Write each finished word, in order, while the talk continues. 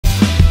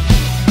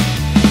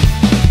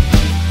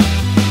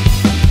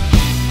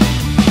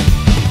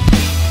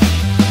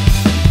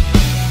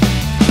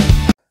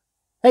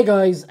Hey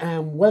guys,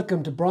 and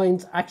welcome to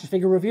Brian's Action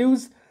Figure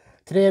Reviews.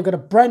 Today I've got a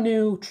brand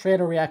new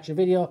trailer reaction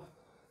video,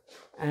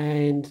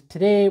 and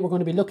today we're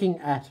going to be looking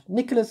at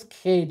Nicolas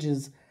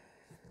Cage's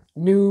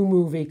new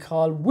movie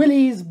called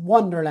Willy's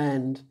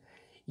Wonderland.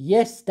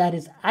 Yes, that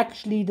is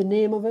actually the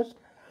name of it.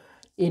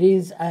 It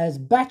is as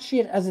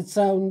batshit as it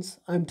sounds,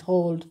 I'm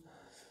told.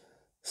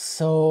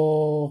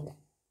 So,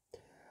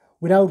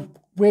 without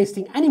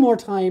wasting any more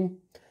time,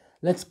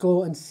 let's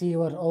go and see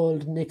what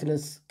old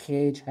Nicolas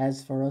Cage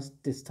has for us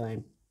this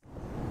time.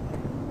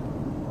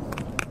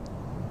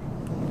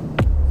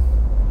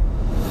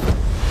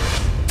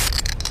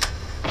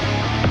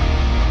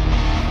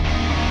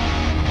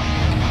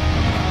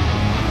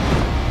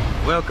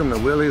 Welcome to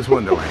Willy's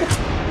Wonderland.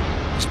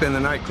 Spend the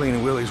night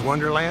cleaning Willy's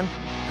Wonderland,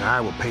 and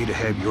I will pay to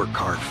have your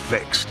car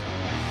fixed.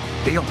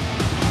 Deal?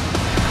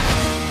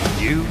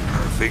 You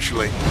are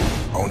officially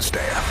on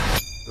staff.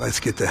 Let's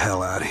get the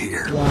hell out of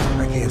here.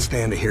 I can't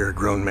stand to hear a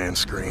grown man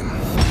scream.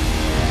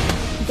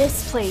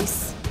 This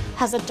place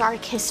has a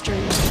dark history.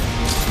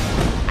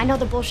 I know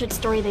the bullshit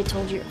story they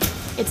told you.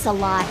 It's a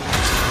lie.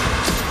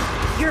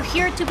 You're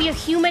here to be a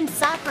human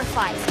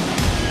sacrifice.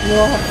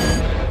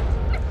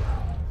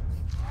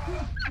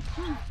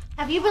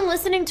 Have you been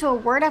listening to a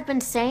word I've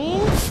been saying?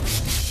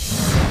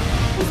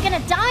 He's gonna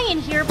die in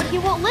here, but he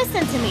won't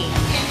listen to me.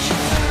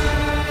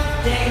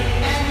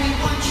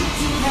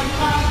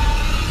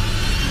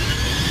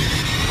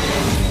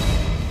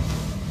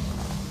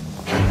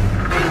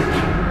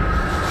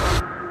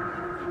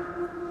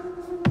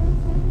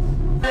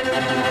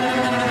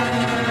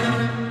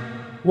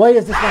 Why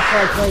is this not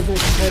called 5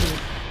 Nights at Freddy's?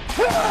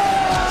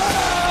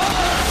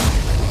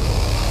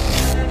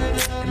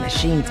 The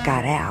machines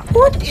got out.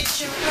 What?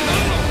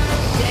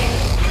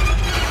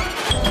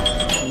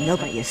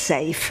 Nobody is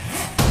safe.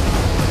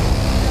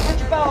 Put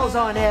your balls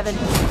on, Evan.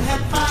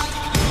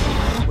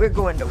 We're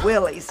going to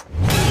Willy's.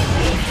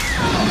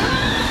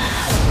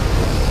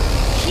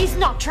 She's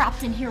not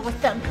trapped in here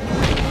with them.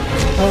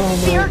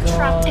 Oh They're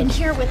trapped in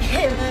here with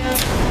him.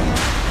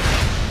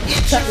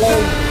 That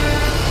low.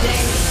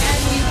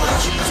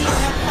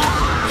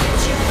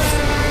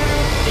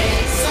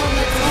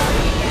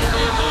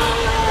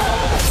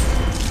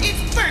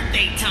 It's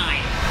birthday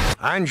time.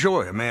 I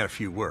enjoy a man of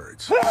few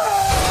words.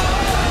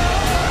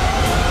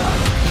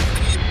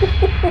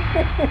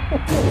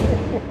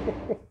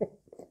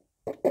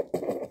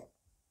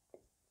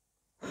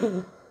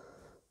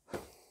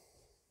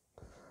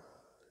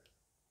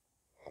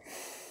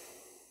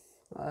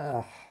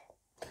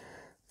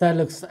 That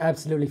looks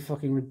absolutely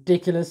fucking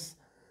ridiculous.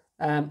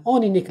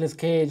 Only Nicolas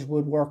Cage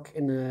would work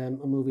in a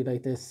movie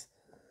like this.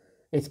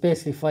 It's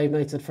basically 5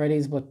 Nights at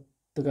Freddy's, but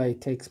the guy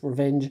takes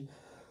revenge.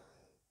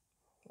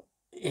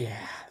 Yeah,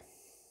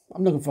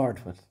 I'm looking forward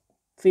to it.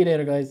 See you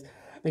later, guys.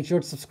 Make sure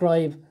to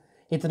subscribe,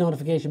 hit the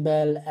notification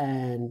bell,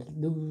 and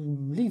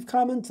leave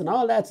comments and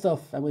all that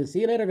stuff. And we'll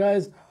see you later,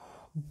 guys.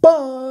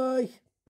 Bye!